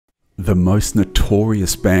The most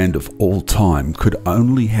notorious band of all time could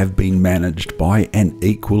only have been managed by an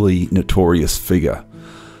equally notorious figure.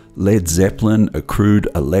 Led Zeppelin accrued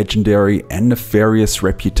a legendary and nefarious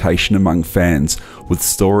reputation among fans, with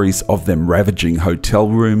stories of them ravaging hotel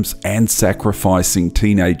rooms and sacrificing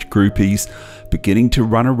teenage groupies beginning to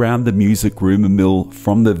run around the music rumour mill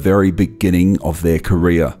from the very beginning of their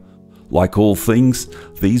career. Like all things,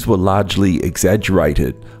 these were largely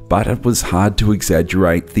exaggerated, but it was hard to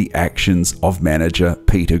exaggerate the actions of manager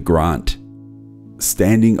Peter Grant.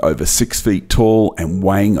 Standing over 6 feet tall and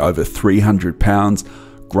weighing over 300 pounds,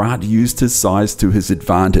 Grant used his size to his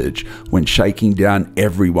advantage when shaking down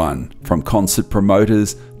everyone, from concert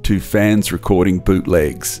promoters to fans recording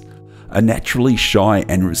bootlegs. A naturally shy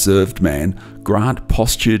and reserved man, Grant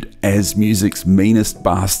postured as music's meanest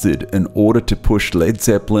bastard in order to push Led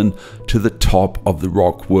Zeppelin to the top of the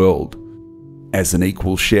rock world. As an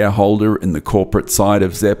equal shareholder in the corporate side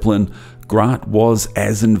of Zeppelin, Grant was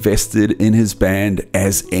as invested in his band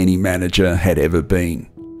as any manager had ever been.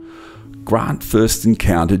 Grant first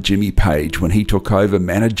encountered Jimmy Page when he took over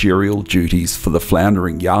managerial duties for the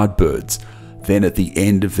floundering Yardbirds, then at the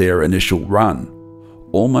end of their initial run.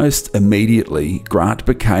 Almost immediately, Grant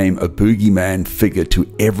became a boogeyman figure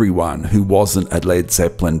to everyone who wasn't a Led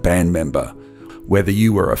Zeppelin band member. Whether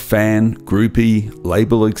you were a fan, groupie,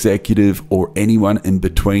 label executive, or anyone in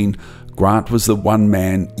between, Grant was the one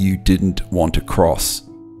man you didn't want to cross.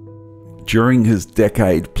 During his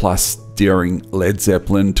decade-plus steering Led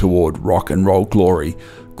Zeppelin toward rock and roll glory,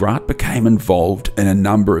 Grant became involved in a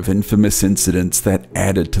number of infamous incidents that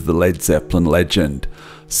added to the Led Zeppelin legend.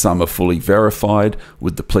 Some are fully verified,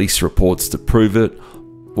 with the police reports to prove it,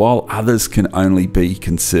 while others can only be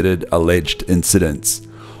considered alleged incidents.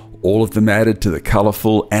 All of them added to the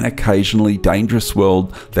colourful and occasionally dangerous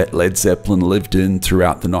world that Led Zeppelin lived in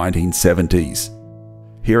throughout the 1970s.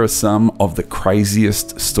 Here are some of the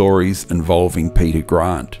craziest stories involving Peter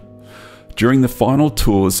Grant. During the final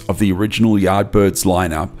tours of the original Yardbirds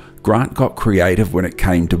lineup, Grant got creative when it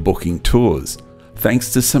came to booking tours.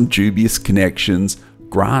 Thanks to some dubious connections,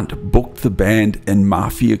 Grant booked the band in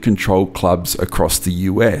mafia-controlled clubs across the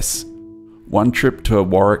US. One trip to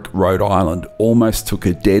Warwick, Rhode Island almost took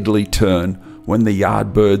a deadly turn when the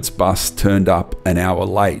Yardbirds bus turned up an hour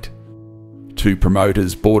late. Two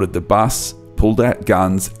promoters boarded the bus, pulled out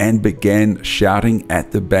guns, and began shouting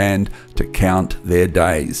at the band to count their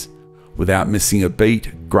days. Without missing a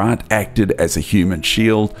beat, Grant acted as a human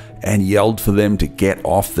shield and yelled for them to get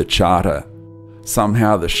off the charter.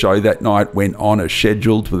 Somehow the show that night went on as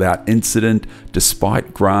scheduled without incident,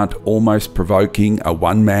 despite Grant almost provoking a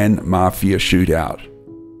one-man mafia shootout.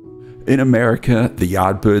 In America, the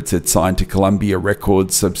Yardbirds had signed to Columbia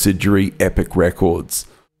Records subsidiary Epic Records.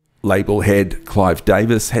 Label head Clive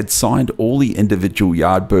Davis had signed all the individual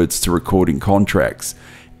Yardbirds to recording contracts,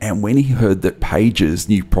 and when he heard that Page's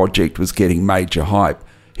new project was getting major hype,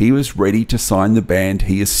 he was ready to sign the band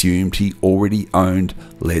he assumed he already owned,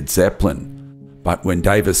 Led Zeppelin. But when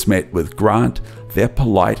Davis met with Grant, their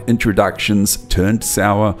polite introductions turned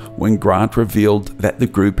sour when Grant revealed that the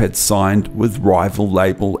group had signed with rival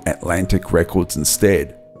label Atlantic Records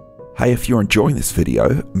instead. Hey, if you're enjoying this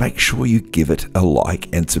video, make sure you give it a like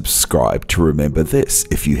and subscribe to remember this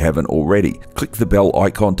if you haven't already. Click the bell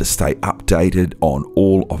icon to stay updated on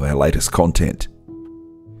all of our latest content.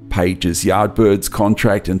 Page's Yardbirds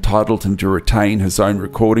contract entitled him to retain his own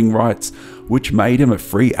recording rights, which made him a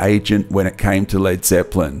free agent when it came to Led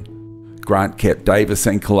Zeppelin. Grant kept Davis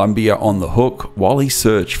and Columbia on the hook while he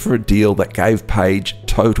searched for a deal that gave Page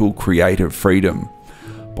total creative freedom.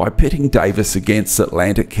 By pitting Davis against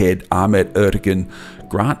Atlantic head Ahmet Ertegun,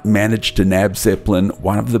 Grant managed to nab Zeppelin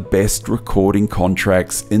one of the best recording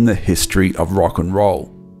contracts in the history of rock and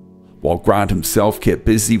roll. While Grant himself kept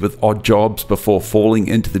busy with odd jobs before falling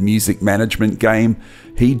into the music management game,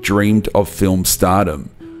 he dreamed of film stardom.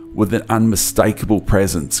 With an unmistakable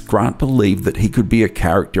presence, Grant believed that he could be a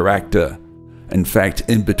character actor. In fact,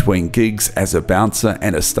 in between gigs as a bouncer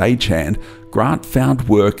and a stagehand, Grant found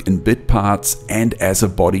work in bit parts and as a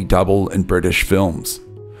body double in British films.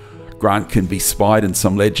 Grant can be spied in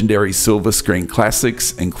some legendary silver screen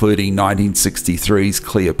classics, including 1963's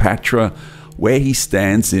Cleopatra, where he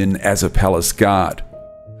stands in as a palace guard.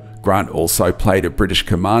 Grant also played a British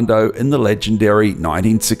commando in the legendary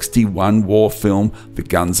 1961 war film The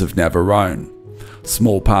Guns of Navarone.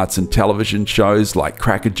 Small parts in television shows like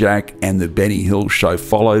Crackerjack and The Benny Hill Show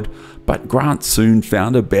followed, but Grant soon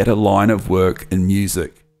found a better line of work in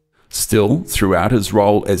music. Still, throughout his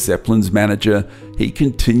role as Zeppelin's manager, he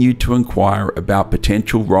continued to inquire about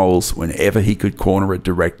potential roles whenever he could corner a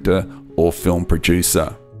director or film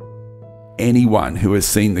producer. anyone who has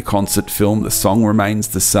seen the concert film The Song Remains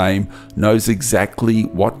the Same knows exactly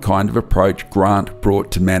what kind of approach Grant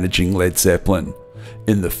brought to managing Led Zeppelin.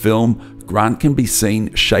 In the film, Grant can be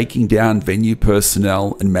seen shaking down venue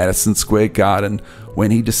personnel in Madison Square Garden when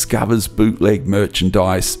he discovers bootleg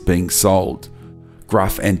merchandise being sold.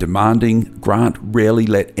 Gruff and demanding, Grant rarely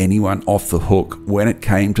let anyone off the hook when it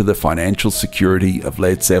came to the financial security of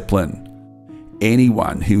Led Zeppelin.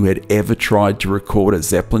 Anyone who had ever tried to record a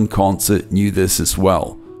Zeppelin concert knew this as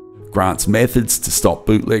well. Grant's methods to stop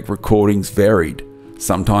bootleg recordings varied.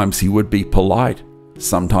 Sometimes he would be polite,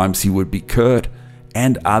 sometimes he would be curt,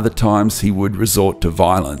 and other times he would resort to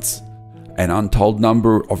violence. An untold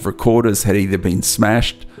number of recorders had either been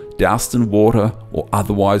smashed, doused in water, or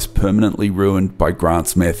otherwise permanently ruined by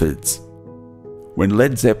Grant's methods. When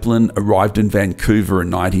Led Zeppelin arrived in Vancouver in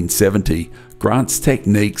 1970, Grant's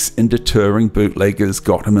techniques in deterring bootleggers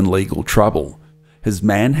got him in legal trouble. His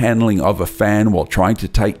manhandling of a fan while trying to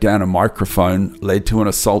take down a microphone led to an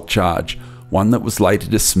assault charge, one that was later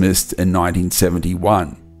dismissed in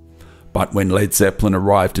 1971. But when Led Zeppelin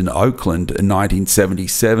arrived in Oakland in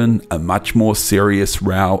 1977, a much more serious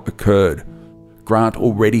row occurred. Grant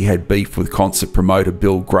already had beef with concert promoter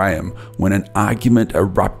Bill Graham when an argument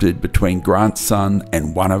erupted between Grant's son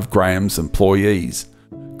and one of Graham's employees.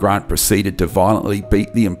 Grant proceeded to violently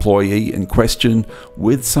beat the employee in question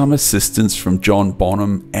with some assistance from John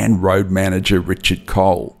Bonham and road manager Richard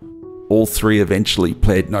Cole. All three eventually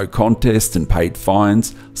pled no contest and paid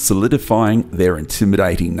fines, solidifying their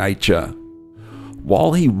intimidating nature.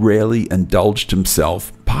 While he rarely indulged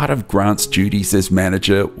himself, part of Grant's duties as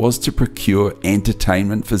manager was to procure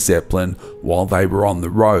entertainment for Zeppelin while they were on the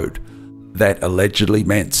road. That allegedly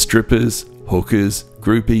meant strippers, hookers,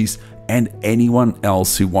 groupies, and anyone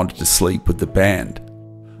else who wanted to sleep with the band.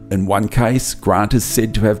 In one case, Grant is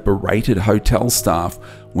said to have berated hotel staff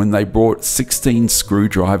when they brought 16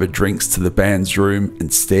 screwdriver drinks to the band's room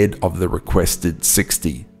instead of the requested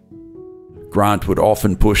 60. Grant would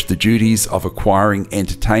often push the duties of acquiring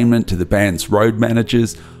entertainment to the band's road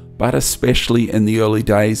managers, but especially in the early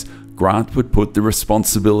days, Grant would put the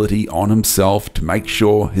responsibility on himself to make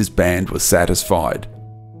sure his band was satisfied.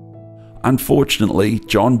 Unfortunately,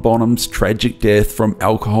 John Bonham's tragic death from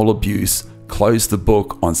alcohol abuse closed the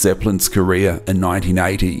book on Zeppelin's career in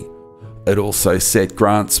 1980. It also set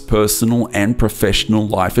Grant's personal and professional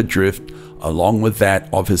life adrift, along with that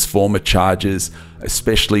of his former charges,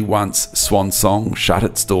 especially once Swan Song shut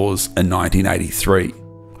its doors in 1983.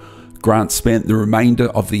 Grant spent the remainder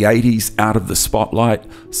of the 80s out of the spotlight,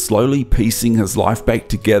 slowly piecing his life back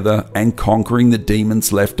together and conquering the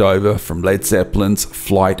demons left over from Led Zeppelin's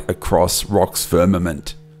flight across rock's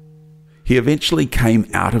firmament. He eventually came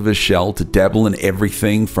out of his shell to dabble in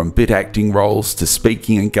everything from bit acting roles to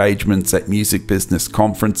speaking engagements at music business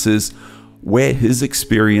conferences, where his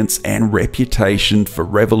experience and reputation for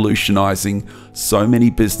revolutionizing so many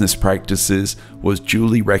business practices was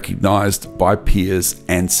duly recognized by peers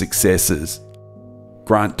and successors.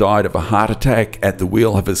 Grant died of a heart attack at the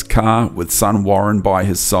wheel of his car with son Warren by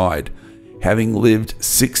his side, having lived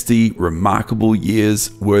 60 remarkable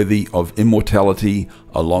years worthy of immortality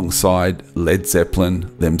alongside Led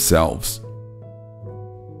Zeppelin themselves.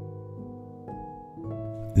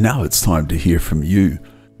 Now it's time to hear from you.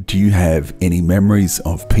 Do you have any memories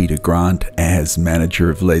of Peter Grant as manager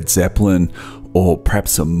of Led Zeppelin, or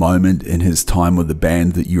perhaps a moment in his time with the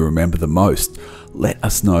band that you remember the most? Let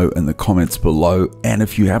us know in the comments below, and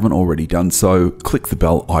if you haven't already done so, click the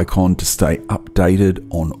bell icon to stay updated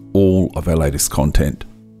on all of our latest content.